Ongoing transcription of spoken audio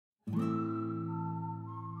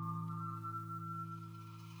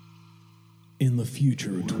In the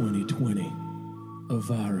future of 2020, a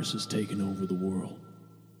virus has taken over the world.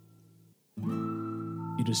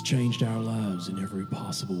 It has changed our lives in every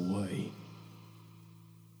possible way.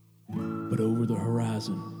 But over the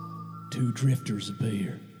horizon, two drifters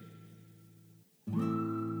appear.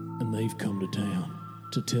 And they've come to town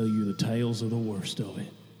to tell you the tales of the worst of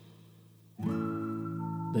it.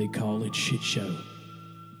 They call it Shit Show,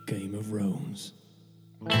 Game of Thrones.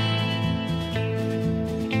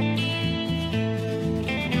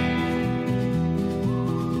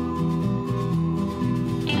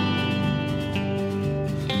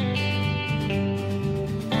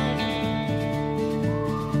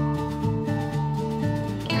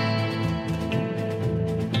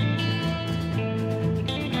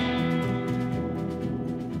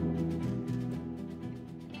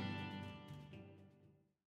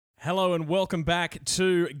 Hello and welcome back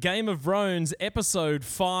to Game of Thrones episode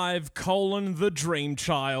 5, The Dream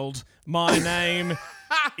Child. My name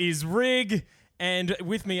is Rig, and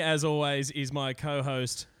with me as always is my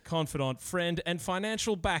co-host, confidant, friend, and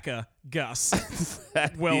financial backer, Gus.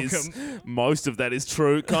 Welcome. Most of that is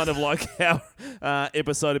true, kind of like our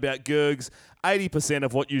episode about Gurgs. 80%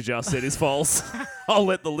 of what you just said is false. I'll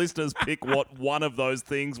let the listeners pick what one of those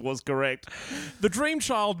things was correct. The Dream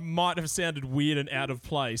Child might have sounded weird and out of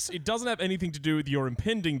place. It doesn't have anything to do with your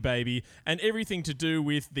impending baby and everything to do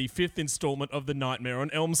with the 5th installment of the Nightmare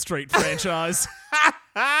on Elm Street franchise.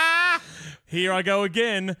 Here I go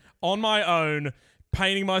again, on my own,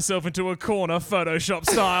 painting myself into a corner Photoshop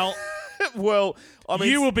style. Well, I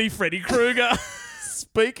mean... You will be Freddy Krueger.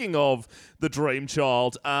 Speaking of the Dream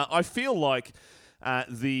Child, I feel like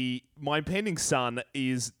my impending son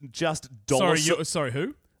is just dollar... Sorry,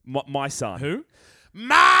 who? My son. Who?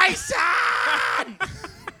 My son!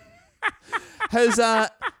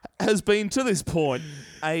 has been, to this point,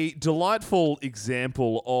 a delightful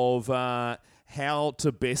example of how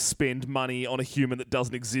to best spend money on a human that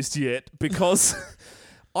doesn't exist yet, because...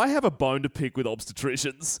 I have a bone to pick with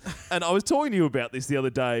obstetricians, and I was talking to you about this the other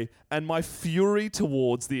day, and my fury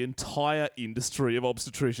towards the entire industry of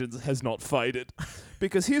obstetricians has not faded.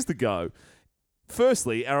 Because here's the go.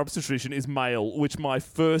 Firstly, our obstetrician is male, which my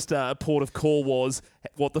first port of call was,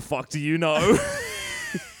 what the fuck do you know?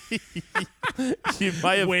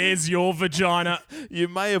 Where's your vagina? You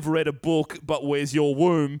may have read a book, but where's your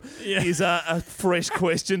womb is a fresh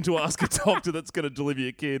question to ask a doctor that's going to deliver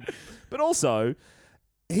your kid. But also...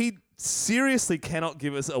 he seriously cannot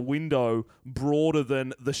give us a window broader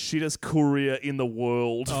than the shittest courier in the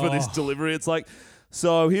world for this delivery. It's like,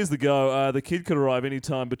 so here's the go. The kid could arrive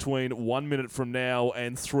anytime between 1 minute from now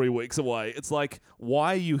and 3 weeks away. It's like,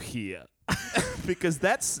 why are you here? Because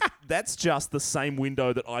that's just the same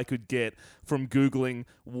window that I could get from Googling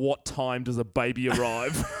what time does a baby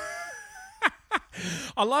arrive.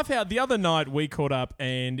 I love how the other night we caught up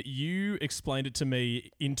and you explained it to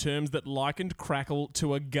me in terms that likened Crackle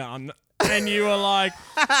to a gun. And you were like,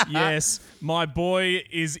 yes, my boy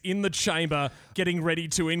is in the chamber getting ready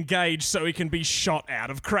to engage so he can be shot out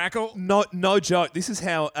of Crackle. No joke. This is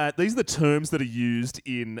how these are the terms that are used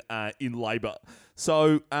in labour.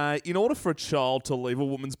 So in order for a child to leave a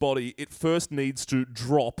woman's body, it first needs to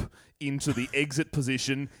drop into the exit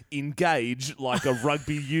position, engage like a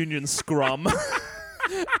rugby union scrum.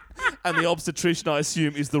 And the obstetrician, I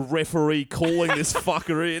assume, is the referee calling this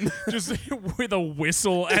fucker in. Just with a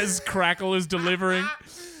whistle as Crackle is delivering.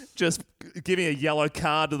 Just giving a yellow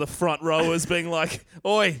card to the front rowers, being like,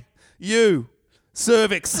 oi, you,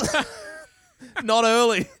 cervix. Not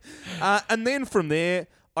early. And then from there,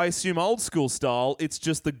 I assume old school style, it's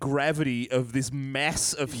just the gravity of this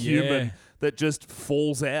mass of human that just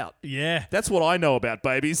falls out. Yeah. That's what I know about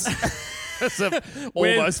babies. As an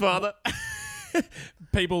almost father.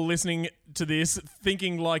 People listening to this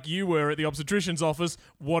thinking like you were at the obstetrician's office,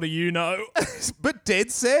 what do you know? But dead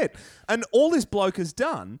set. And all this bloke has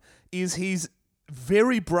done is he's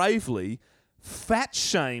very bravely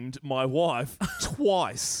fat-shamed my wife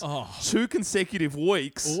twice. 2 consecutive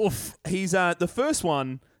weeks. Oof. He's the first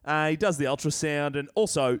one, he does the ultrasound, and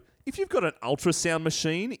also, if you've got an ultrasound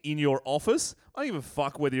machine in your office, I don't give a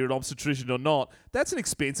fuck whether you're an obstetrician or not. That's an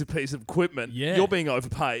expensive piece of equipment. Yeah. You're being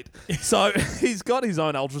overpaid. So he's got his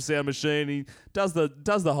own ultrasound machine. He does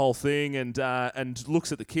the whole thing and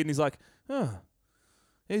looks at the kid and he's like, oh,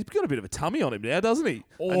 he's got a bit of a tummy on him now, doesn't he?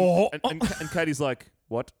 Oh. And Katie's like,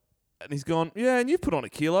 what? And he's gone, yeah, and you've put on a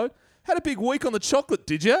kilo. Had a big week on the chocolate,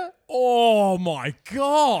 did you? Oh, my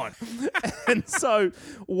God. And so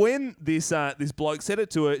when this bloke said it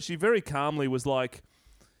to her, she very calmly was like,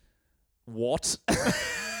 what?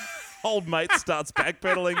 old mate starts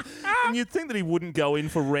backpedaling. And you'd think that he wouldn't go in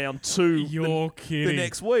for round 2 You're the kidding.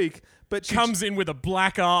 next week. But she Comes in with a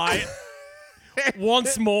black eye.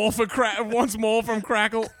 Wants more from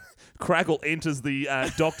Crackle. Crackle enters the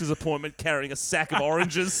doctor's appointment carrying a sack of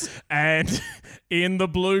oranges. And in the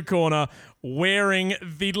blue corner, wearing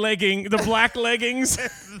the black leggings,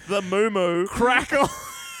 The moo-moo Crackle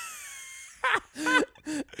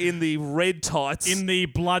in the red tights. in the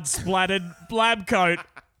blood-splattered lab coat,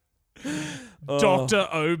 Dr.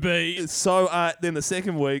 OB. So then the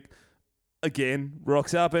second week, again,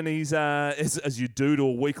 rocks up and he's, as you do to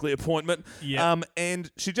a weekly appointment, Yep.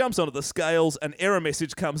 and she jumps onto the scales, an error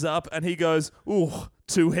message comes up and he goes, ooh,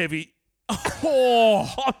 too heavy. Oh,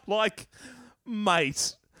 I'm like,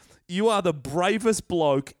 mate, you are the bravest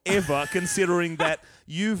bloke ever considering that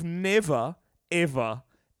you've never, ever,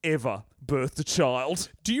 ever birthed a child.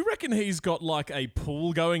 do you reckon he's got like a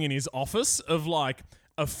pool going in his office of like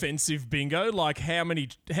offensive bingo? Like how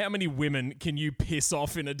many women can you piss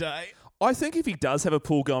off in a day? I think if he does have a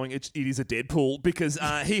pool going, it is a dead pool because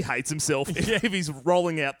he hates himself if he's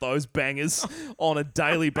rolling out those bangers on a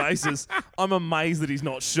daily basis. I'm amazed that he's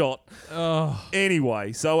not shot.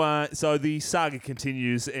 Anyway, so the saga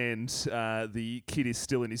continues and the kid is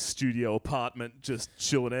still in his studio apartment just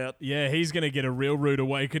chilling out. Yeah, he's going to get a real rude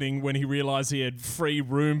awakening when he realised he had free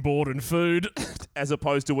room, board and food. As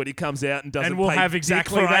opposed to when he comes out and doesn't And we'll pay have dick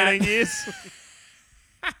exactly for that. 18 years.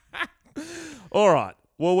 All right.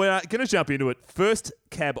 Well, we're going to jump into it. First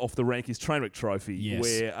cab off the rank is Trainwreck Trophy, Yes.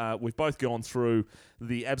 where we've both gone through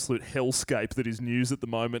the absolute hellscape that is news at the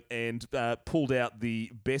moment and pulled out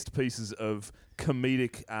the best pieces of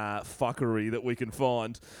comedic fuckery that we can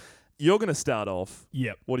find. You're going to start off.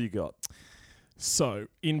 Yep. What do you got? So,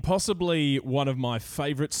 in possibly one of my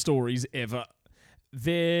favourite stories ever,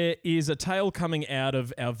 there is a tale coming out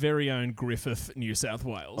of our very own Griffith, New South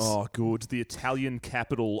Wales. Oh, good. The Italian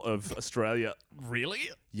capital of Australia. Really?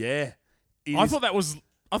 Yeah. It I is- thought that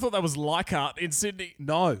was Leichhardt in Sydney.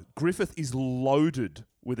 No, Griffith is loaded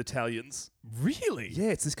with Italians. Really? Yeah,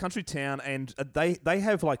 it's this country town, and they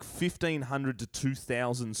have like 1,500 to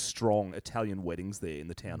 2,000 strong Italian weddings there in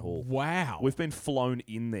the town hall. Wow. We've been flown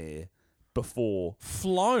in there before.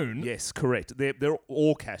 flown. Yes, correct. They're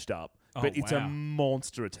all cashed up, Oh, but it's a wow.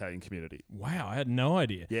 monster Italian community. Wow, I had no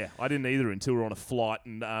idea. Yeah, I didn't either until we were on a flight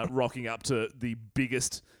and rocking up to the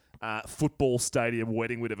biggest football stadium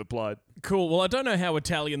wedding we'd ever played. Cool. Well, I don't know how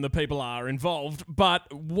Italian the people are involved,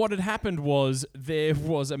 but what had happened was there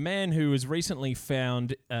was a man who was recently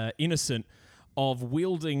found innocent of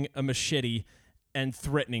wielding a machete and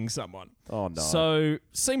threatening someone. Oh, no. So,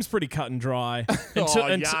 seems pretty cut and dry.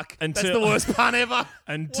 Yuck. That's the worst pun ever.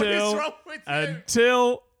 Until, What is wrong with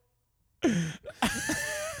you?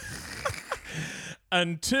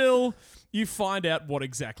 until you find out what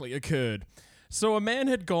exactly occurred. So a man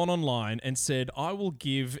had gone online and said, I will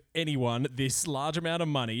give anyone this large amount of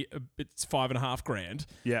money, it's $5,500,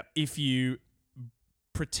 Yeah. if you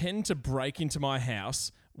pretend to break into my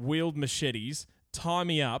house, wield machetes, tie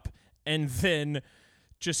me up, and then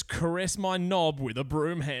just caress my knob with a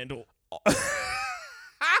broom handle. When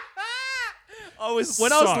I was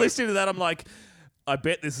So- listening to that, I'm like, I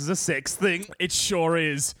bet this is a sex thing. It sure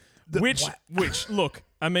is. Which, look,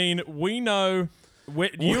 I mean, we know... you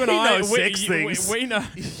and We I know sex things. We know.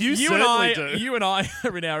 You and I, certainly do. You and I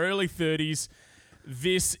are in our early 30s.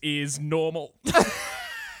 This is normal.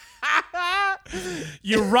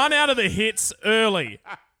 You run out of the hits early.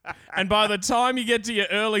 And by the time you get to your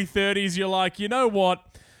early 30s, you're like, you know what?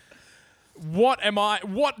 What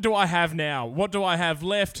do I have now? What do I have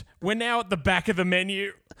left? We're now at the back of the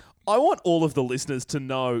menu. I want all of the listeners to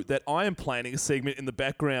know that I am planning a segment in the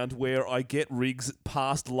background where I get Riggs'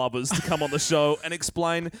 past lovers to come on the show and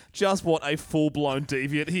explain just what a full-blown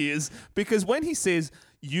deviant he is. Because when he says,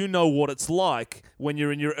 you know what it's like when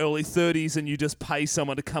you're in your early 30s and you just pay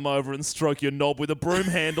someone to come over and stroke your knob with a broom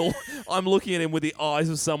handle, I'm looking at him with the eyes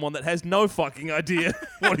of someone that has no fucking idea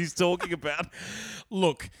what he's talking about.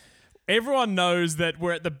 Look, everyone knows that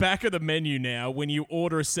we're at the back of the menu now when you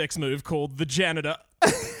order a sex move called the janitor.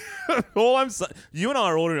 All I'm saying, you and I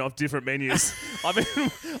are ordering off different menus. I've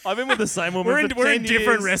been with the same woman for 10 We're in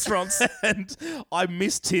different years, restaurants. and I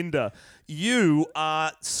miss Tinder. You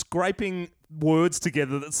are scraping words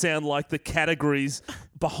together that sound like the categories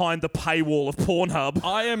behind the paywall of Pornhub.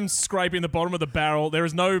 I am scraping the bottom of the barrel. There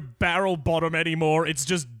is no barrel bottom anymore. It's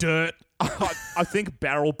just dirt I think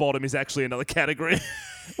barrel bottom is actually another category.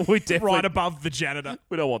 We definitely right above the janitor.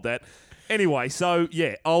 we don't want that. Anyway, so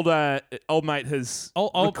yeah, old mate has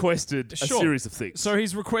requested a series of things. So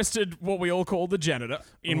he's requested what we all call the janitor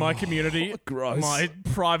in my community, gross. my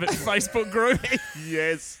private Facebook group.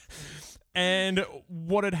 Yes. And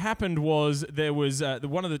what had happened was there was two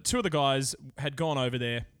of the guys had gone over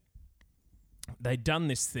there. They'd done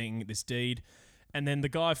this deed, and then the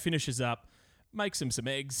guy finishes up, makes them some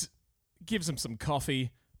eggs, gives them some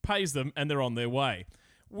coffee, pays them, and they're on their way.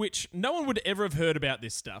 Which no one would ever have heard about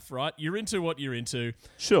this stuff, right? You're into what you're into.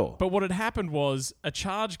 Sure. But what had happened was a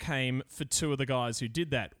charge came for two of the guys who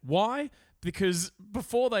did that. Why? Because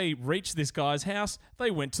before they reached this guy's house,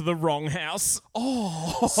 they went to the wrong house.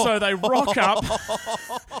 Oh. So they rock up,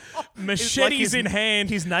 machetes in hand,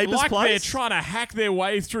 his neighbour's like place? they're trying to hack their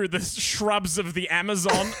way through the shrubs of the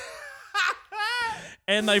Amazon.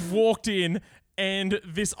 And they've walked in, and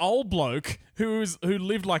this old bloke who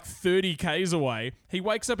lived like 30 k's away, he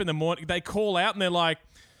wakes up in the morning, they call out and they're like,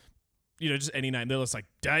 just any name. They're just like,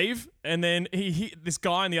 Dave? And then this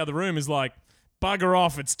guy in the other room is like, bugger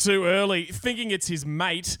off, it's too early, thinking it's his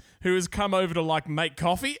mate who has come over to like make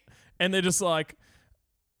coffee. And they're just like,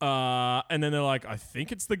 and then they're like, I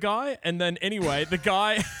think it's the guy. And then anyway, the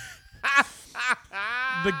guy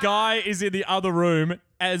is in the other room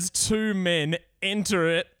as two men enter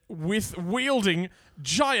it with wielding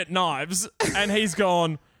giant knives, and he's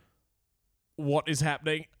gone, what is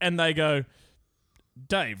happening? And they go,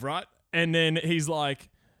 Dave, right? And then he's like,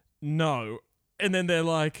 no. And then they're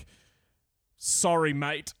like, sorry,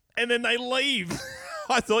 mate. And then they leave.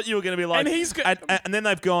 I thought you were going to be like, and then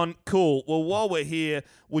they've gone, cool, well, while we're here,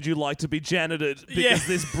 would you like to be janited? Because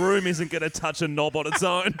this broom isn't going to touch a knob on its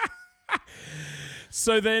own.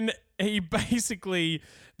 So then he basically,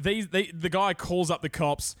 the guy calls up the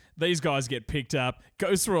cops. These guys get picked up,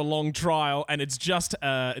 goes through a long trial, and it's just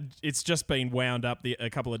been wound up a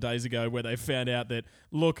couple of days ago where they found out that,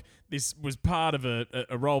 look, this was part of a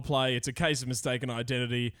role play. It's a case of mistaken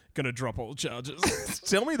identity. Going to drop all charges.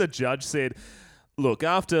 Tell me the judge said, look,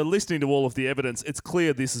 after listening to all of the evidence, it's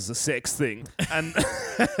clear this is a sex thing. And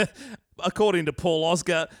according to Paul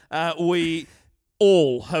Oscar, we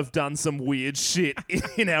all have done some weird shit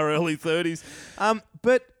in our early 30s.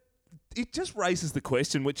 But it just raises the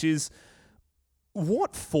question, which is,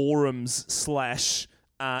 what forums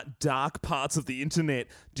 / dark parts of the internet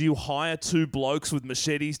do you hire two blokes with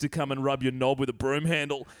machetes to come and rub your knob with a broom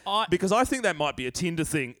handle? Because I think that might be a Tinder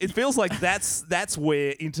thing. It feels like that's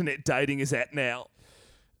where internet dating is at now.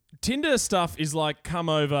 Tinder stuff is like, come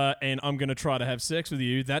over and I'm going to try to have sex with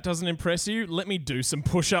you. That doesn't impress you? Let me do some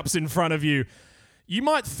push-ups in front of you. You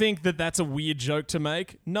might think that that's a weird joke to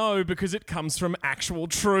make. No, because it comes from actual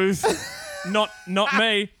truth. Not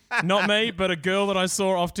me. Not me, but a girl that I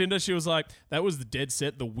saw off Tinder, she was like, that was the dead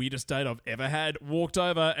set, the weirdest date I've ever had. Walked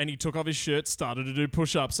over and he took off his shirt, started to do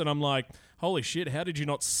push-ups. And I'm like, holy shit, how did you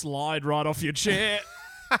not slide right off your chair?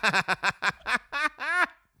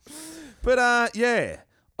 But, yeah,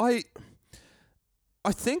 I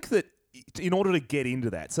think that in order to get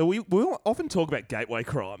into that, so we often talk about gateway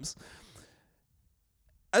crimes.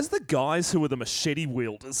 As the guys who are the machete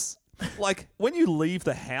wielders, like when you leave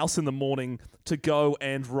the house in the morning to go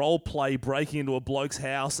and role play breaking into a bloke's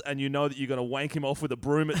house and you know that you're going to wank him off with a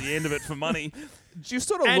broom at the end of it for money, do you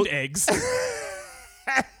sort of and eggs.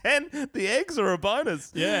 And the eggs are a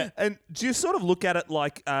bonus. Yeah. And do you sort of look at it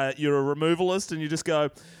like you're a removalist and you just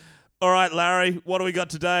go, all right, Larry, what do we got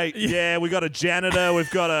today? Yeah, we got a janitor. We've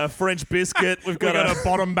got a French biscuit. We've got a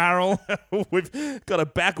bottom barrel. We've got a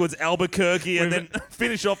backwards Albuquerque, and then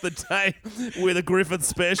finish off the day with a Griffith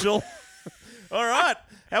special. All right,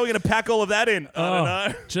 how are we going to pack all of that in? I don't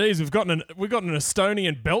know. Geez, we've got an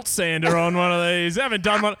Estonian belt sander on one of these. Haven't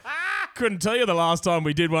done one. Couldn't tell you the last time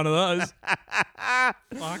we did one of those.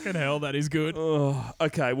 Fucking hell, that is good. Oh,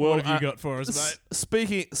 okay, well, what have you got for us,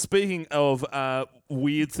 mate? Speaking of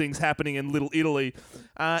weird things happening in Little Italy,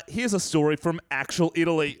 here's a story from actual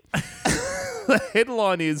Italy. The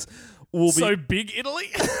headline is, Big Italy?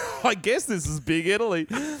 I guess this is Big Italy.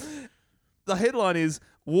 The headline is,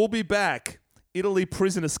 we'll be back. Italy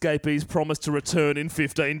prison escapees promise to return in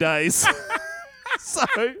 15 days. So,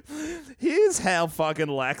 here's how fucking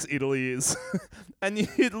lax Italy is. And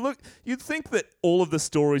you'd think that all of the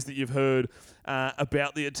stories that you've heard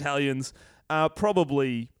about the Italians are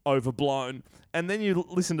probably overblown. And then you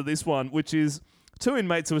listen to this one, which is, two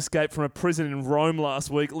inmates who escaped from a prison in Rome last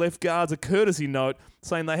week left guards a courtesy note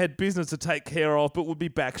saying they had business to take care of but would be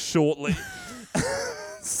back shortly.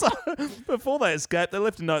 So, before they escaped, they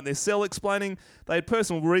left a note in their cell explaining they had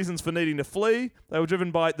personal reasons for needing to flee. They were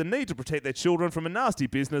driven by the need to protect their children from a nasty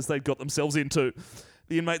business they'd got themselves into.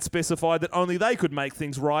 The inmates specified that only they could make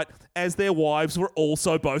things right, as their wives were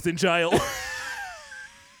also both in jail.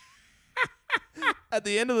 At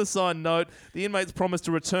the end of the signed note, the inmates promised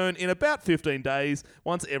to return in about 15 days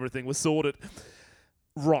once everything was sorted.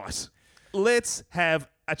 Right. Let's have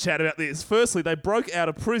a chat about this. Firstly, they broke out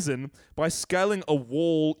of prison by scaling a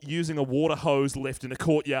wall using a water hose left in a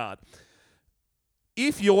courtyard.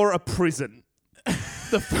 If you're a prison,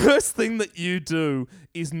 the first thing that you do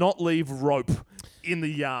is not leave rope in the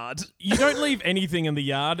yard. You don't leave anything in the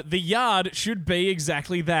yard. The yard should be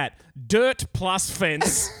exactly that. Dirt plus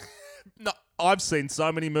fence. No, I've seen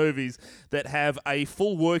so many movies that have a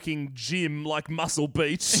full working gym like Muscle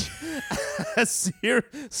Beach, a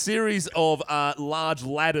series of large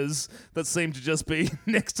ladders that seem to just be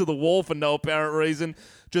next to the wall for no apparent reason,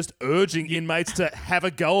 just urging inmates to have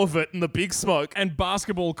a go of it in the big smoke. And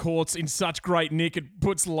basketball courts in such great nick it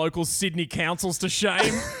puts local Sydney councils to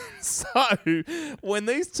shame. So, when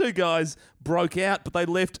these two guys broke out, but they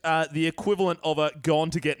left the equivalent of a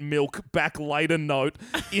gone to get milk back later note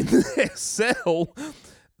in their cell,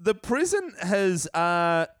 the prison has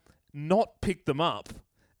not picked them up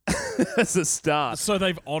as a start. So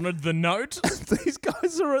they've honoured the note? These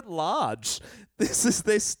guys are at large.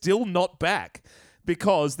 They're still not back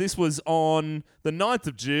because this was on the 9th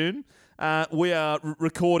of June. We are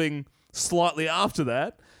recording slightly after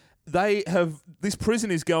that. This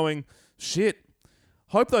prison is going, shit,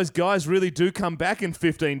 hope those guys really do come back in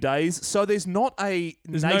 15 days. So there's not a...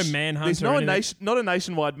 There's no manhunt. There's or not a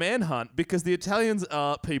nationwide manhunt because the Italians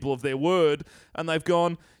are people of their word and they've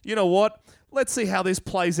gone, you know what? Let's see how this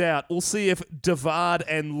plays out. We'll see if Davard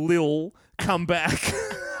and Lil come back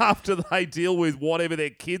after they deal with whatever their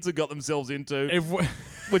kids have got themselves into.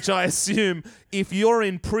 Which I assume if you're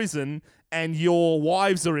in prison and your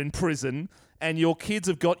wives are in prison and your kids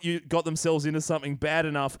have got themselves into something bad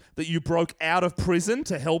enough that you broke out of prison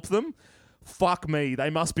to help them, fuck me,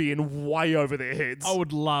 they must be in way over their heads. I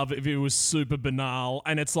would love if it was super banal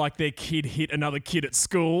and it's like their kid hit another kid at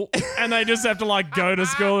school and they just have to like go to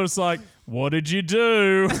school and it's like, what did you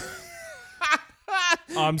do?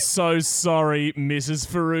 I'm so sorry, Mrs.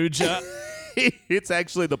 Farrugia. It's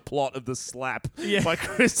actually the plot of The Slap Yeah. by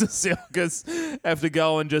Krista Silkis. Have to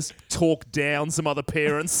go and just talk down some other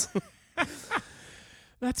parents.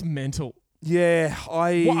 That's mental. Yeah,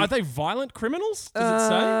 What, are they violent criminals? Does it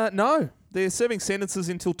say? No. They're serving sentences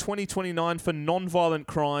until 2029 for non-violent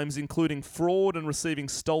crimes, including fraud and receiving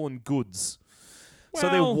stolen goods. So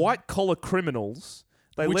they're Well- white-collar criminals.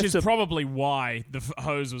 They Which left is probably why the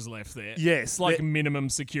hose was left there. Yes, It's like they- minimum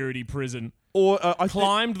security prison. Or I think,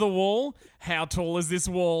 Climbed the wall. How tall is this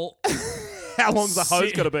wall? how long's the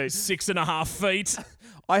hose got to be? 6.5 feet.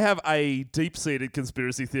 I have a deep-seated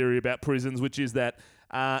conspiracy theory about prisons, which is that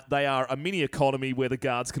they are a mini economy where the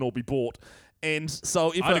guards can all be bought. And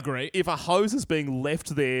so I'd agree. if a hose is being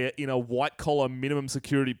left there in a white-collar minimum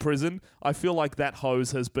security prison, I feel like that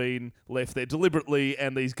hose has been left there deliberately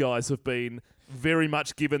and these guys have been very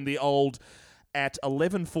much given the old... At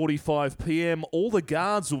 11:45 p.m, all the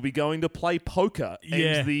guards will be going to play poker Yeah.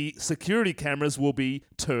 and the security cameras will be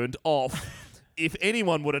turned off. If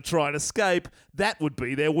anyone were to try and escape, that would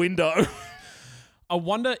be their window. I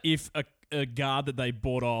wonder if a guard that they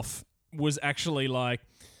bought off was actually like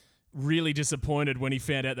really disappointed when he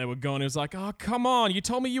found out they were gone. He was like, oh, come on. You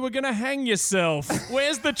told me you were going to hang yourself.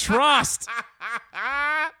 Where's the trust?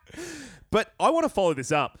 But I want to follow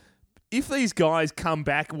this up. If these guys come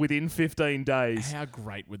back within 15 days, How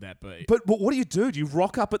great would that be? but what do you do? Do you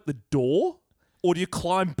rock up at the door? Or do you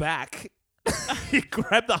climb back? You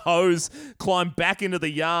grab the hose, climb back into the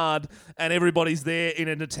yard, and everybody's there in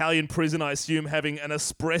an Italian prison, I assume, having an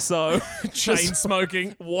espresso. Chain just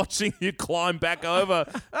smoking. watching you climb back over.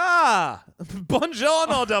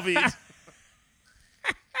 Buongiorno, David.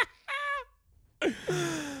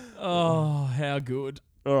 Oh, how good.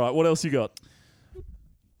 All right, what else you got?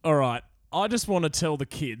 All right. I just want to tell the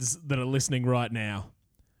kids that are listening right now,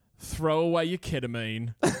 throw away your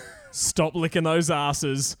ketamine, stop licking those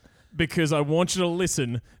asses, because I want you to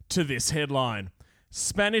listen to this headline.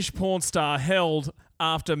 Spanish porn star held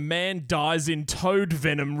after man dies in toad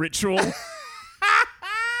venom ritual.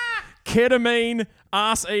 Ketamine,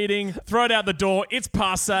 ass eating, throw it out the door. It's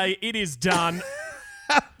passe. It is done.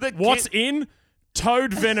 What's in?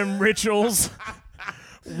 Toad venom rituals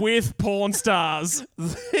with porn stars.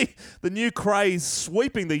 The new craze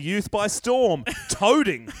sweeping the youth by storm.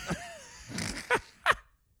 Toading.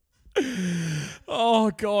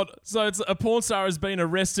 Oh, God. So it's a porn star has been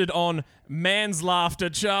arrested on manslaughter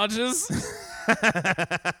charges.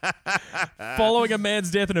 Following a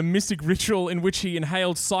man's death in a mystic ritual in which he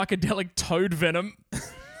inhaled psychedelic toad venom.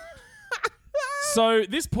 So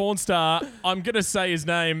this porn star, I'm going to say his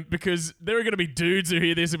name because there are going to be dudes who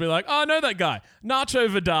hear this and be like, oh, I know that guy. Nacho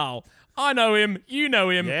Vidal. I know him. You know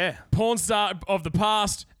him. Yeah. Porn star of the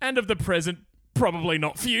past and of the present, probably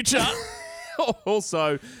not future.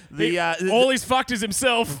 Also, all he's fucked is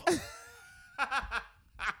himself.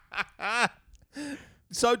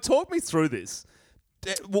 So talk me through this.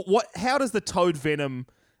 How does the toad venom,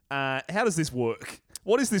 how does this work?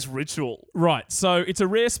 What is this ritual? Right, so it's a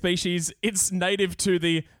rare species. It's native to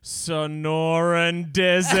the Sonoran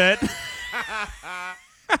Desert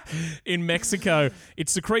in Mexico. It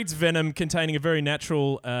secretes venom containing a very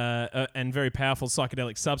natural and very powerful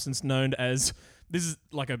psychedelic substance known as, this is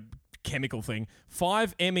like a chemical thing,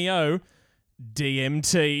 5-MeO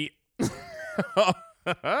DMT.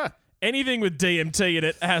 Anything with DMT in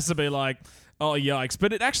it has to be like, oh, yikes.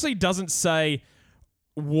 But it actually doesn't say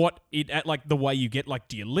what it, like the way you get, like,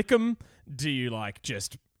 do you lick them? Do you like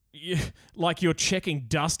just, like you're checking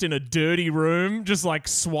dust in a dirty room, just like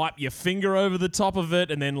swipe your finger over the top of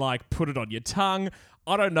it and then like put it on your tongue?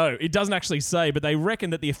 I don't know. It doesn't actually say, but they reckon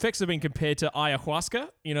that the effects have been compared to ayahuasca,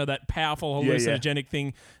 you know, that powerful hallucinogenic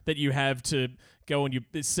thing that you have to go and you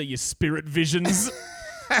see your spirit visions.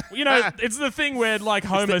 You know, it's the thing where like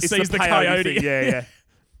Homer sees the coyote. Yeah.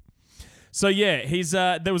 So yeah, he's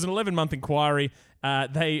there was an 11-month inquiry.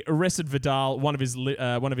 They arrested Vidal, one of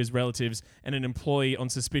his relatives, and an employee on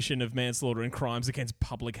suspicion of manslaughter and crimes against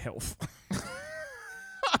public health.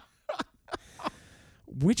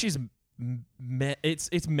 Which is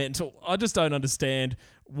it's mental. I just don't understand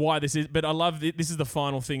why this is. But I love this is the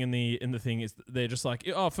final thing in the thing is they're just like,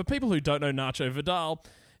 oh, for people who don't know Nacho Vidal,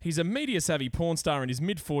 he's a media-savvy porn star in his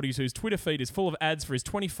mid-40s whose Twitter feed is full of ads for his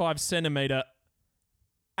 25-centimeter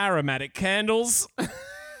aromatic candles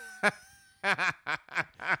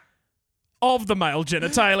of the male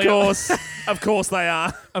genitalia. Of course they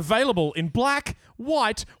are. Available in black,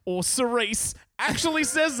 white, or cerise. Actually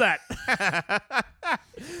says that.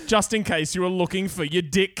 Just in case you were looking for your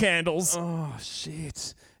dick candles. Oh,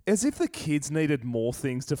 shit. As if the kids needed more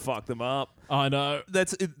things to fuck them up. I know.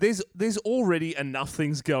 There's already enough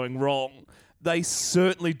things going wrong. They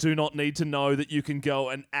certainly do not need to know that you can go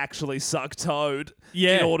and actually suck toad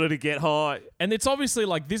in order to get high. And it's obviously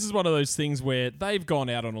like this is one of those things where they've gone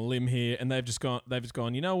out on a limb here and they've just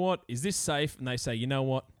gone, you know what? Is this safe? And they say, you know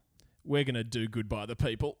what? We're going to do good by the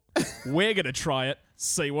people. We're going to try it,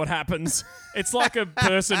 see what happens. It's like a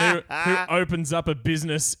person who opens up a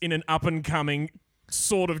business in an up-and-coming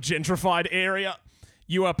sort of gentrified area.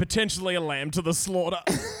 You are potentially a lamb to the slaughter.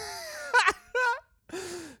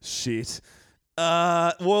 Shit.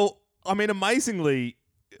 Well, I mean, amazingly,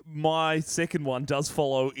 my second one does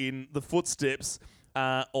follow in the footsteps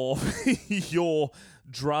of your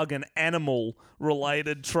drug and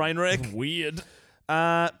animal-related train wreck. Weird.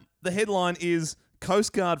 The headline is,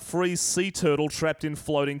 Coast Guard frees sea turtle trapped in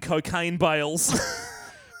floating cocaine bales.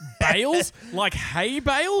 Bales? Like hay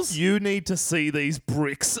bales? You need to see these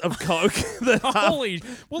bricks of coke. Holy...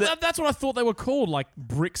 Well, that's what I thought they were called, like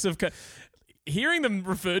bricks of coke. Hearing them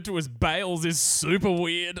referred to as bales is super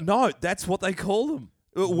weird. No, that's what they call them.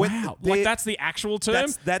 Wow. Like that's the actual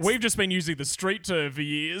term? That's We've just been using the street term for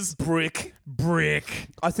years. Brick.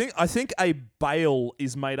 I think a bale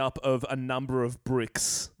is made up of a number of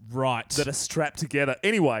bricks. Right. That are strapped together.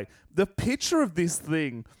 Anyway, the picture of this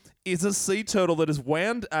thing is a sea turtle that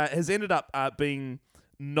has ended up being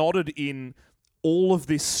knotted in all of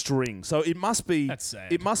this string. So it must be... That's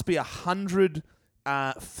sad. It must be 100...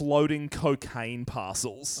 floating cocaine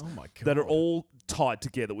parcels that are all tied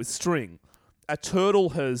together with string. A turtle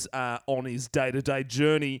has, on his day-to-day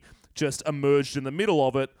journey, just emerged in the middle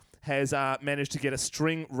of it, has managed to get a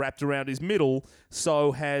string wrapped around his middle,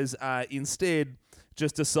 so has instead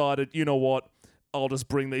just decided, you know what, I'll just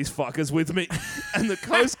bring these fuckers with me. And the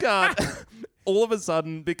Coast Guard... all of a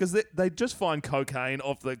sudden, because they just find cocaine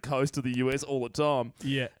off the coast of the US all the time.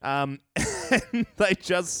 Yeah. And they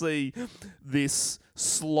just see this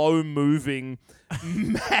slow-moving,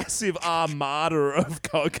 massive armada of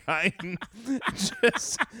cocaine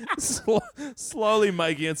just slowly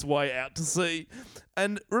making its way out to sea.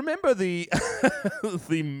 And remember the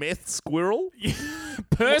the meth squirrel?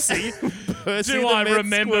 Percy? Do I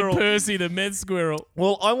remember Percy the meth squirrel?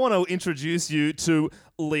 Well, I want to introduce you to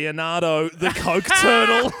Leonardo the Coke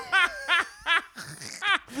Turtle.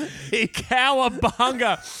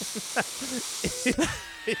 Cowabunga.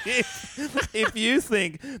 If you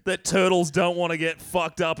think that turtles don't want to get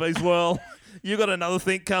fucked up as well, you got another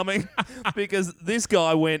thing coming. Because this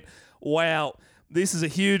guy went, wow, this is a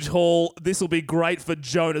huge haul. This will be great for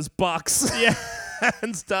Jonah's bucks. Yeah.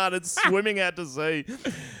 And started swimming out to sea.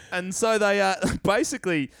 And so they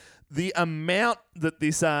basically... The amount that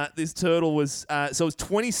this turtle was, so it was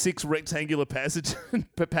 26 rectangular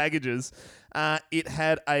packages.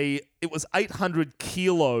 It was 800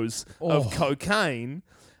 kilos of cocaine,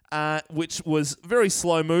 which was very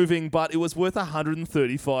slow moving, but it was worth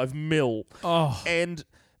 135 mil. Oh. And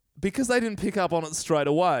because they didn't pick up on it straight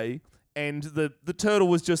away, and the turtle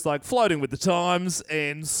was just like floating with the times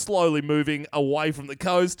and slowly moving away from the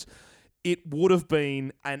coast, it would have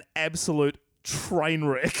been an absolute train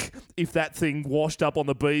wreck if that thing washed up on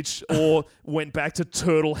the beach or went back to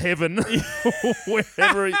turtle heaven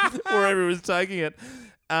wherever he was taking it.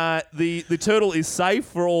 The turtle is safe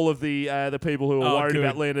for all of the people who are worried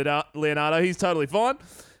about Leonardo. He's totally fine.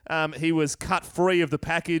 He was cut free of the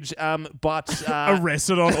package, but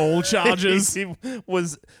Arrested on all charges. he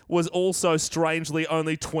was also strangely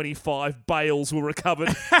only 25 bales were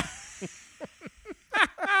recovered.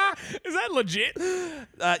 Is that legit?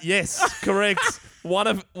 Yes, correct. One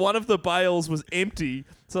of the bales was empty,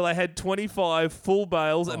 so they had 25 full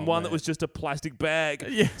bales and one that was just a plastic bag.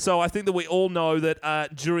 Yeah. So I think that we all know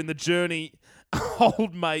that during the journey,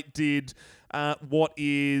 old mate did what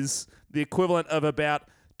is the equivalent of about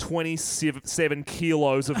 27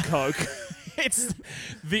 kilos of coke. It's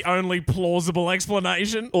the only plausible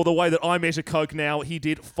explanation. Or the way that I measure coke now, he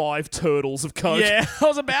did 5 turtles of coke. Yeah, I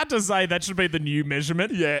was about to say that should be the new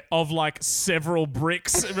measurement. Yeah. Of like several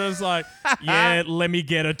bricks. It was like, yeah, let me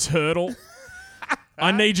get a turtle.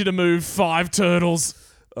 I need you to move 5 turtles.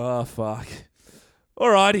 Oh, fuck.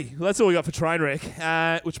 Alrighty, well, that's all we got for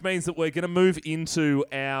Trainwreck, which means that we're going to move into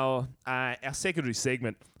our secondary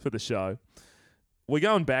segment for the show. We're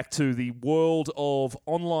going back to the world of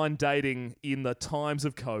online dating in the times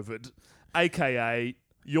of COVID, a.k.a.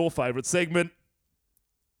 your favourite segment.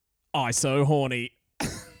 I so horny.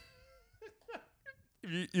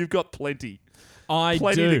 You've got plenty.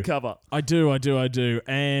 Plenty to cover. I do.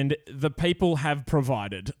 And the people have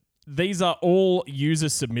provided. These are all user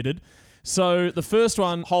submitted. So the first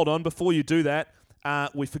one... Hold on, before you do that,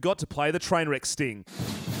 we forgot to play the Trainwreck sting.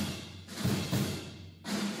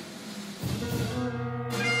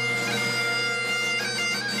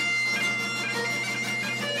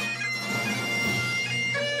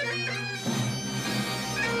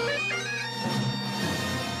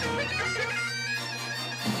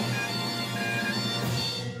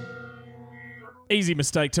 Easy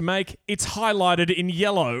mistake to make. It's highlighted in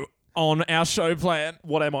yellow on our show plan.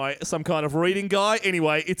 What am I, some kind of reading guy?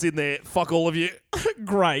 Anyway, it's in there. Fuck all of you.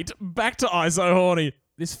 Great. Back to ISO Horny.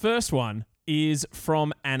 This first one is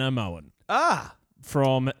from Anna Moen.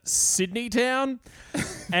 From Sydney Town.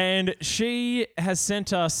 And she has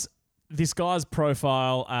sent us this guy's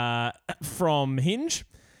profile from Hinge.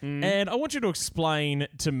 And I want you to explain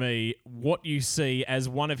to me what you see as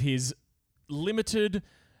one of his limited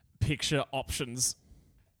picture options.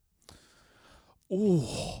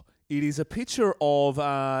 Oh, it is a picture of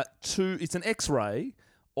it's an X-ray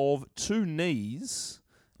of 2 knees,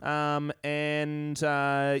 and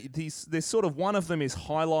there's sort of one of them is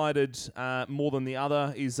highlighted more than the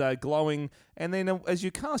other, is glowing, and then as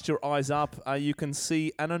you cast your eyes up, you can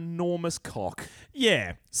see an enormous cock.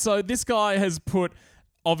 Yeah, so this guy has put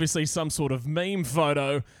obviously some sort of meme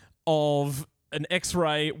photo of an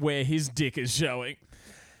X-ray where his dick is showing.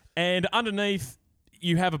 And underneath,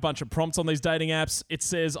 you have a bunch of prompts on these dating apps. It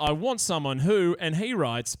says, I want someone who, and he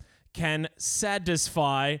writes, can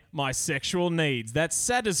satisfy my sexual needs. That's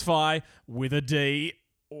satisfy with a D.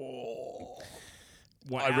 Oh.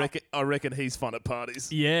 Wow. I reckon he's fun at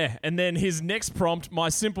parties. Yeah, and then his next prompt, my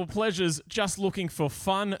simple pleasures, just looking for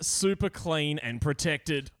fun, super clean, and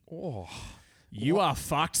protected. Oh. You are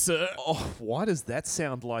fucked, sir. Oh, why does that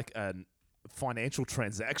sound like an financial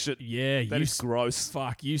transaction? Yeah, that is gross.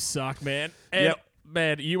 Fuck, you suck, man. And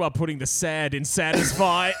man, you are putting the sad in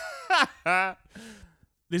satisfy.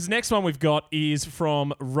 This next one we've got is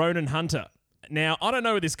from Ronan Hunter. Now, I don't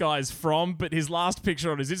know where this guy is from, but his last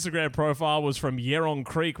picture on his Instagram profile was from Yerong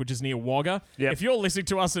Creek, which is near Wagga. Yep. If you're listening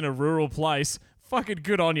to us in a rural place, fucking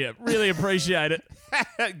good on you. Really appreciate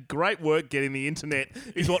it. Great work getting the internet,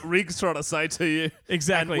 is what Rig's trying to say to you.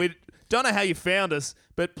 Exactly. And we don't know how you found us,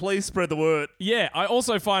 but please spread the word. Yeah, I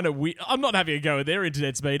also find it weird. I'm not having a go at their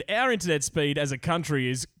internet speed. Our internet speed as a country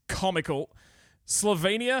is comical.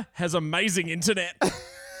 Slovenia has amazing internet.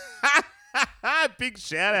 Big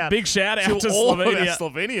shout out. Big shout out to all Slovenia. of our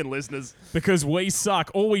Slovenian listeners. Because we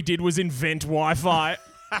suck. All we did was invent Wi-Fi.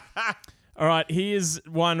 All right, here's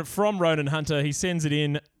one from Ronan Hunter. He sends it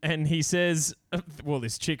in and he says, well,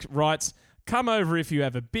 this chick writes, come over if you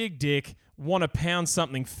have a big dick, want to pound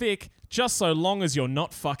something thick, just so long as you're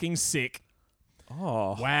not fucking sick.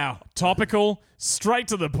 Oh. Wow. Topical, straight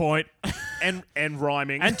to the point. and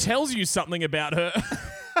rhyming. and tells you something about her.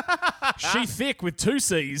 She thick with 2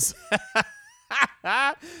 C's.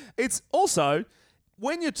 It's also,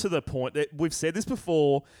 when you're to the point that we've said this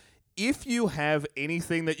before, if you have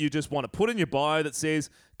anything that you just want to put in your bio that says,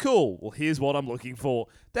 cool, well, here's what I'm looking for,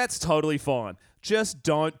 that's totally fine. Just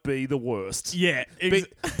don't be the worst. Yeah.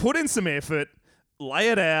 Put in some effort, lay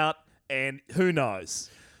it out, and who knows?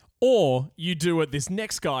 Or you do what this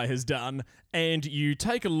next guy has done, and you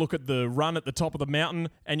take a look at the run at the top of the mountain,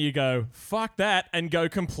 and you go, fuck that, and go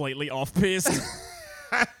completely off-piste.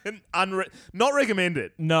 Not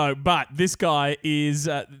recommended. No, but this guy is...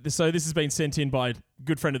 so this has been sent in by a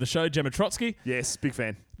good friend of the show, Gemma Trotsky. Yes, big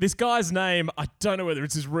fan. This guy's name, I don't know whether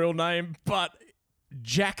it's his real name, but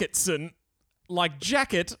Jacketson, like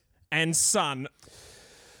jacket and son.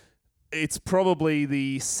 It's probably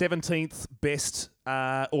the 17th best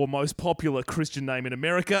or most popular Christian name in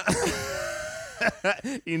America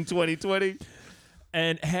in 2020.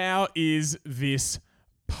 And how is this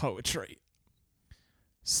poetry?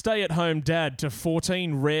 Stay-at-home dad to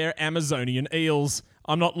 14 rare Amazonian eels.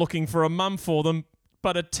 I'm not looking for a mum for them,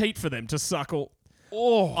 but a teat for them to suckle.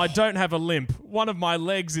 Oh, I don't have a limp. One of my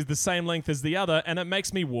legs is the same length as the other, and it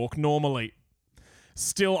makes me walk normally.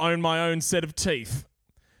 Still own my own set of teeth.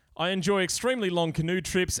 I enjoy extremely long canoe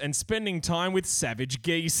trips and spending time with savage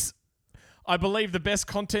geese. I believe the best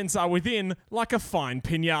contents are within, like a fine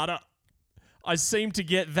piñata. I seem to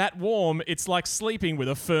get that warm, it's like sleeping with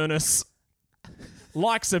a furnace.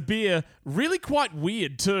 Likes a beer, really quite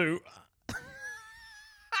weird too.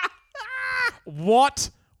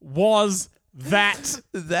 What was that?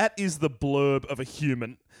 that is the blurb of a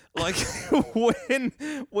human. Like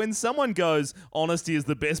when someone goes, honesty is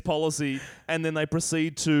the best policy, and then they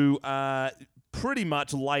proceed to pretty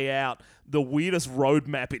much lay out the weirdest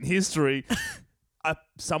roadmap in history.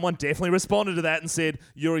 Someone definitely responded to that and said,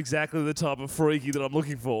 you're exactly the type of freaky that I'm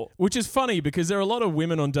looking for. Which is funny because there are a lot of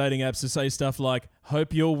women on dating apps who say stuff like,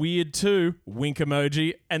 hope you're weird too, wink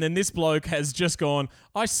emoji. And then this bloke has just gone,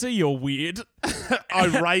 I see you're weird. I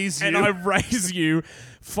raise you. And I raise you.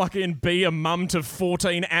 Fucking be a mum to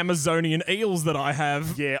 14 Amazonian eels that I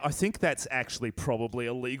have. Yeah, I think that's actually probably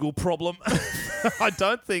a legal problem. I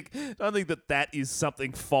don't think that is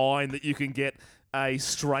something fine that you can get a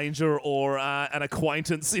stranger or an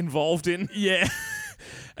acquaintance involved in. Yeah.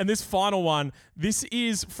 And this final one, this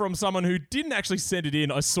is from someone who didn't actually send it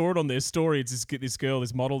in. I saw it on their story. It's this girl,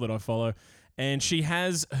 this model that I follow. And she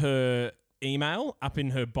has her email up in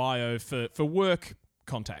her bio for work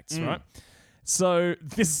contacts, right? So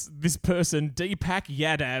this person, Deepak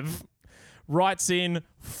Yadav, writes in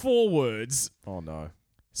 4 words. Oh, no.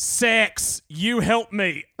 Sex, you help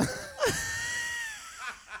me.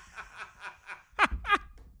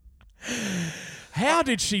 How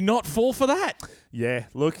did she not fall for that? Yeah,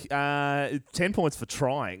 look, 10 points for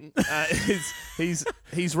trying.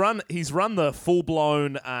 He's run the full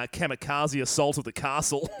blown kamikaze assault of the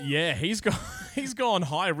castle. Yeah, he's gone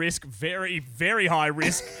high risk, very, very high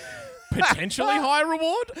risk, potentially high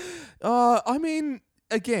reward. I mean,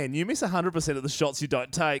 again, you miss 100% of the shots you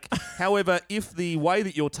don't take. However, if the way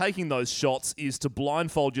that you're taking those shots is to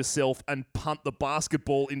blindfold yourself and punt the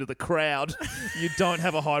basketball into the crowd, you don't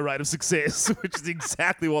have a high rate of success, which is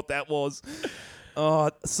exactly what that was.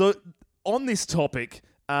 So on this topic,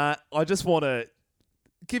 I just want to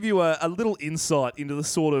give you a little insight into the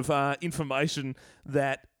sort of information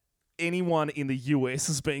that anyone in the US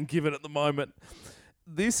has been given at the moment.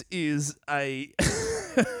 This is a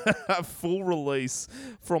full release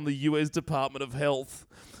from the US Department of Health.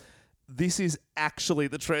 This is actually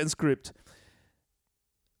the transcript.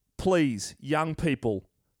 Please, young people,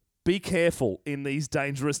 be careful in these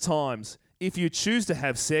dangerous times. If you choose to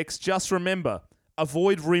have sex, just remember,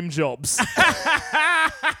 avoid rim jobs.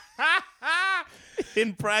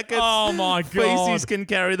 In brackets, Oh my God. feces can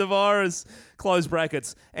carry the virus. Close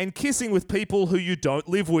brackets. And kissing with people who you don't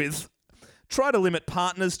live with. Try to limit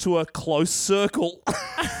partners to a close circle.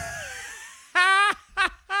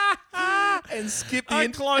 And skip A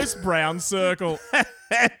close brown circle.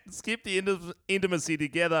 skip the intimacy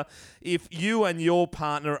together if you and your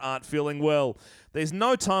partner aren't feeling well. There's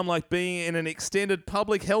no time like being in an extended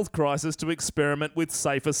public health crisis to experiment with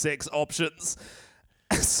safer sex options.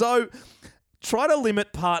 So, try to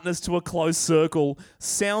limit partners to a close circle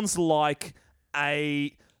sounds like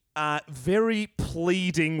a very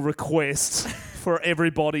pleading request for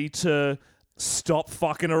everybody to stop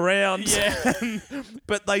fucking around. Yeah.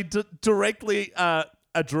 But they directly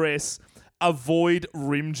address avoid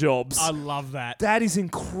rim jobs. I love that. That is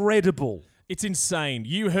incredible. It's insane.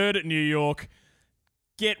 You heard it, New York.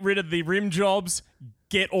 Get rid of the rim jobs.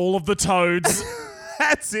 Get all of the toads.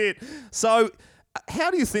 That's it. So,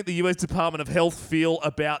 how do you think the US Department of Health feel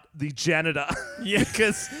about the janitor? Yeah.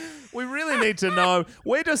 Because we really need to know.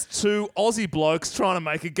 We're just two Aussie blokes trying to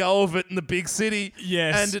make a go of it in the big city.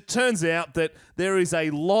 Yes. And it turns out that there is a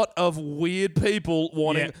lot of weird people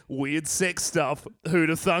wanting weird sex stuff. Who'd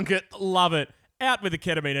have thunk it? Love it. Out with the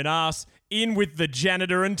ketamine and ass. In with the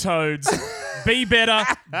janitor and toads. Be better.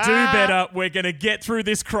 Do better. We're going to get through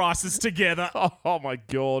this crisis together. Oh my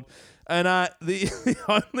God. And the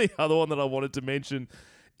only other one that I wanted to mention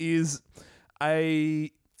is a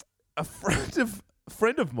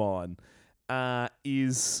friend of mine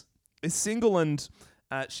is single, and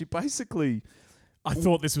she basically I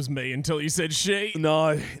thought this was me until you said she.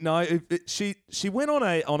 no she went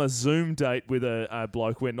on a Zoom date with a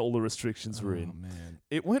bloke when all the restrictions were in. Man.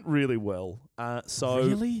 It went really well.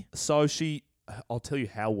 Really? So I'll tell you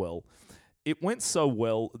how well. It went so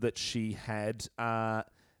well that she had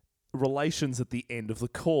relations at the end of the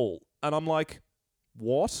call. And I'm like,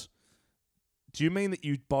 what? Do you mean that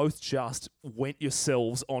you both just went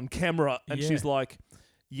yourselves on camera? And Yeah. she's like,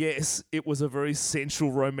 yes, it was a very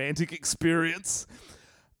sensual romantic experience.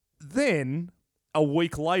 Then, a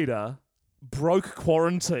week later, broke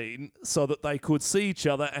quarantine so that they could see each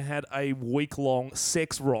other and had a week-long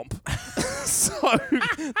sex romp. So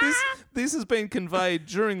this has been conveyed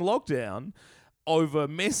during lockdown over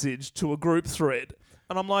message to a group thread.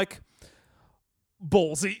 And I'm like,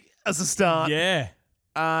 ballsy as a start. Yeah.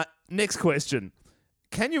 Next question.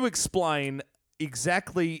 Can you explain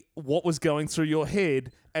exactly what was going through your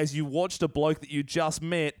head as you watched a bloke that you just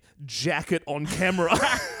met jack it on camera?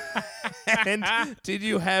 And did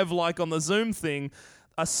you have, like on the Zoom thing,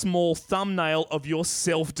 a small thumbnail of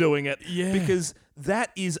yourself doing it? Yeah. Because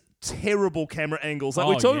that is terrible camera angles. Like Oh,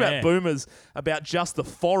 we're talking yeah. about boomers, about just the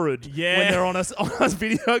forehead Yeah. when they're on a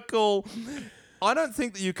video call. I don't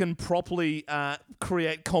think that you can properly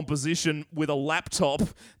create composition with a laptop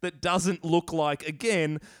that doesn't look like,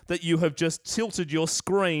 again, that you have just tilted your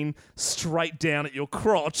screen straight down at your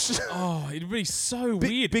crotch. Oh, it'd be so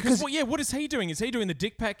weird. because- What is he doing? Is he doing the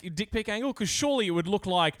dick pic angle? Because surely it would look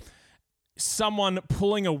like someone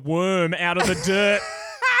pulling a worm out of the dirt.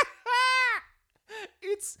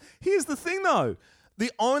 Here's the thing, though.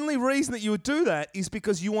 The only reason that you would do that is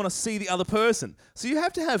because you want to see the other person. So you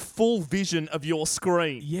have to have full vision of your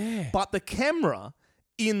screen. Yeah. But the camera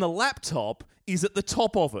in the laptop is at the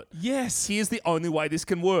top of it. Yes. Here's the only way this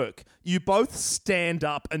can work. You both stand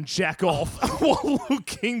up and jack off while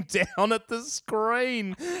looking down at the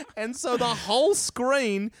screen. And so the whole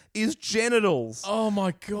screen is genitals. Oh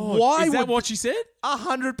my God. Why is that would- what she said?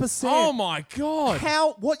 100%. Oh my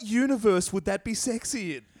God. What universe would that be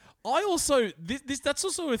sexy in? I also that's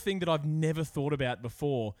also a thing that I've never thought about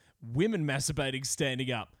before. Women masturbating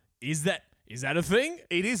standing up. Is that a thing?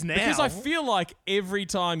 It is now. Because I feel like every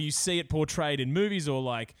time you see it portrayed in movies or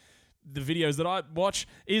like the videos that I watch,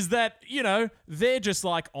 is that, you know, they're just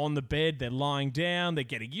like on the bed, they're lying down, they're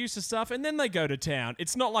getting used to stuff, and then they go to town.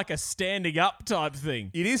 It's not like a standing up type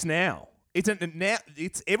thing. It is now.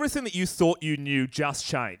 It's everything that you thought you knew just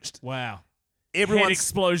changed. Wow. Head Everyone's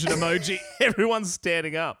explosion emoji. everyone's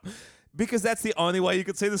standing up because that's the only way you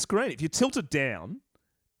could see the screen. If you tilt it down,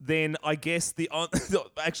 then I guess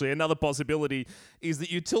actually another possibility is that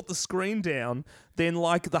you tilt the screen down. Then,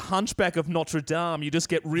 like the Hunchback of Notre Dame, you just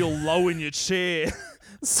get real low in your chair,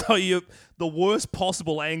 so the worst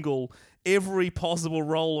possible angle. Every possible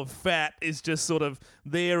roll of fat is just sort of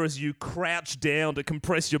there as you crouch down to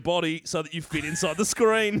compress your body so that you fit inside the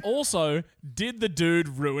screen. Also, did the dude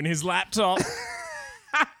ruin his laptop?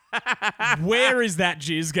 Where is that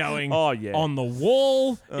jizz going? Oh, yeah. On the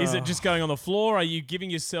wall? Is it just going on the floor? Are you giving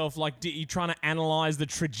yourself, like, are you trying to analyze the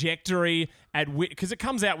trajectory at which, because it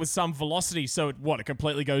comes out with some velocity, so it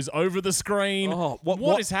completely goes over the screen? Oh,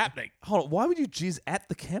 what is happening? Hold on, why would you jizz at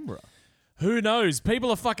the camera? Who knows? People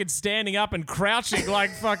are fucking standing up and crouching like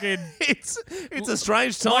fucking... It's a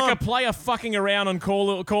strange time. Like a player fucking around on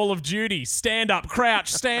Call of Duty. Stand up,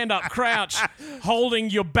 crouch, holding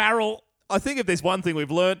your barrel. I think if there's one thing we've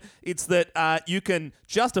learned, it's that you can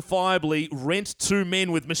justifiably rent two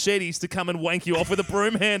men with machetes to come and wank you off with a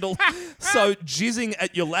broom handle. So jizzing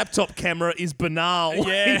at your laptop camera is banal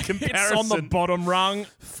in comparison. It's on the bottom rung.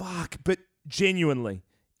 Fuck, but genuinely,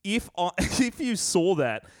 if you saw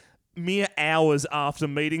that mere hours after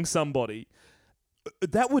meeting somebody,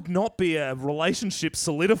 that would not be a relationship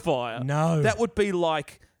solidifier. No. That would be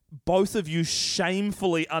like both of you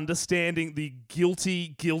shamefully understanding the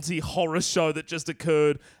guilty horror show that just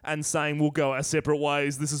occurred and saying, we'll go our separate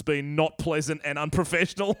ways. This has been not pleasant and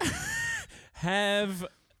unprofessional. Have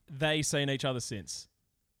they seen each other since?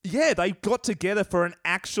 Yeah, they got together for an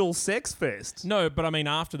actual sex fest. No, but I mean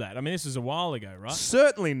after that. I mean, this was a while ago, right?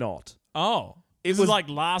 Certainly not. Oh. This was was like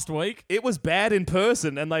last week? It was bad in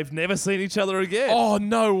person, and they've never seen each other again. Oh,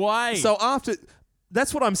 no way. So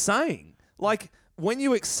that's what I'm saying. Like, when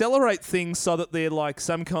you accelerate things so that they're like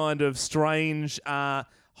some kind of strange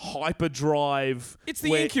hyperdrive. It's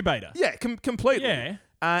the incubator. Yeah, completely. Yeah.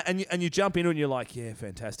 And you jump into it and you're like, yeah,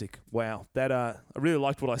 fantastic. Wow, that I really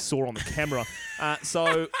liked what I saw on the camera.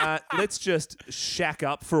 So let's just shack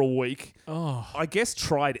up for a week. Oh. I guess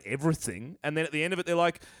tried everything, and then at the end of it, they're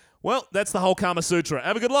like, well, that's the whole Kama Sutra.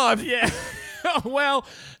 Have a good life. Yeah. Well,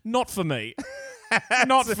 not for me.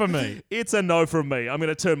 Not for me. It's a no from me. I'm going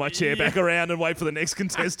to turn my chair back around and wait for the next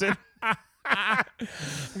contestant. I'm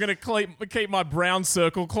going to keep my brown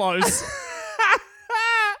circle close.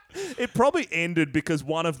 It probably ended because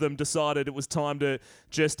one of them decided it was time to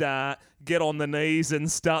just get on the knees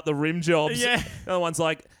and start the rim jobs. Yeah. The other one's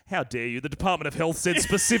like, how dare you? The Department of Health said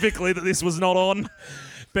specifically that this was not on.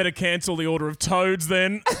 Better cancel the order of toads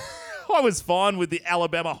then. I was fine with the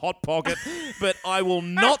Alabama Hot Pocket, but I will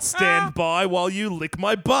not stand by while you lick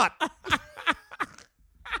my butt.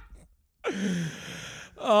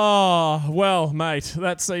 Oh, well, mate,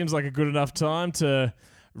 that seems like a good enough time to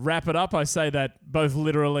wrap it up. I say that both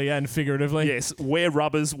literally and figuratively. Yes, wear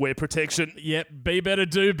rubbers, wear protection. Yep, be better,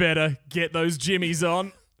 do better. Get those jimmies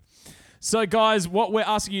on. So, guys, what we're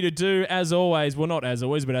asking you to do, as always, well, not as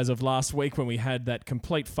always, but as of last week when we had that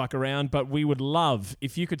complete fuck around, but we would love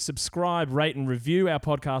if you could subscribe, rate, and review our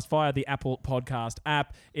podcast via the Apple Podcast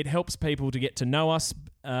app. It helps people to get to know us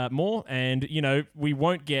more, and, you know, we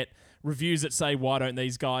won't get reviews that say, why don't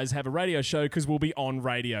these guys have a radio show? Because we'll be on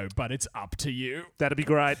radio, but it's up to you. That'd be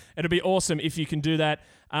great. It'd be awesome if you can do that.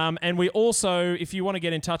 And we also, if you want to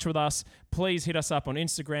get in touch with us, please hit us up on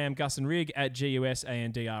Instagram, Gus and Rig at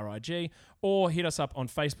GUSANDRIG, or hit us up on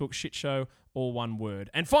Facebook, Shit Show, all one word.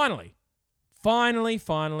 And finally, I thought you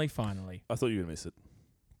were going to miss it.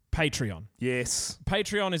 Patreon. Yes.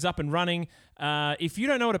 Patreon is up and running. If you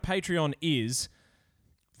don't know what a Patreon is,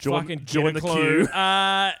 Join join the queue.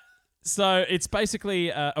 So it's basically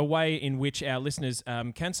a way in which our listeners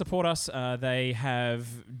can support us. They have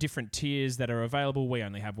different tiers that are available. We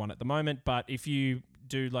only have one at the moment, but if you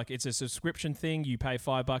do, like, it's a subscription thing, you pay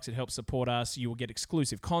 $5, it helps support us. You will get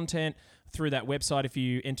exclusive content through that website. If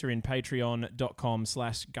you enter in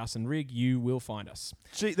patreon.com/GusandRig, you will find us.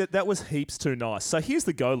 Gee, that was heaps too nice. So here's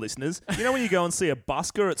the go, listeners. You know when you go and see a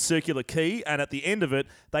busker at Circular Quay, and at the end of it,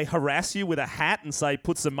 they harass you with a hat and say,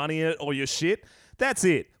 put some money in it or your shit? That's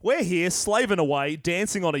it. We're here slaving away,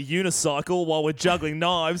 dancing on a unicycle while we're juggling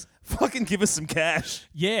knives. Fucking give us some cash.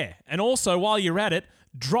 Yeah, and also while you're at it,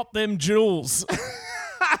 drop them jewels.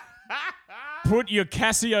 Put your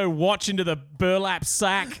Casio watch into the burlap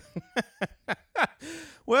sack.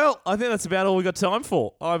 Well, I think that's about all we got time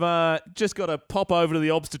for. I've just got to pop over to the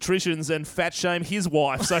obstetricians and fat shame his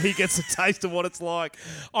wife so he gets a taste of what it's like.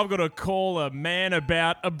 I've got to call a man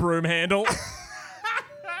about a broom handle.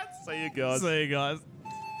 See you guys. See you guys.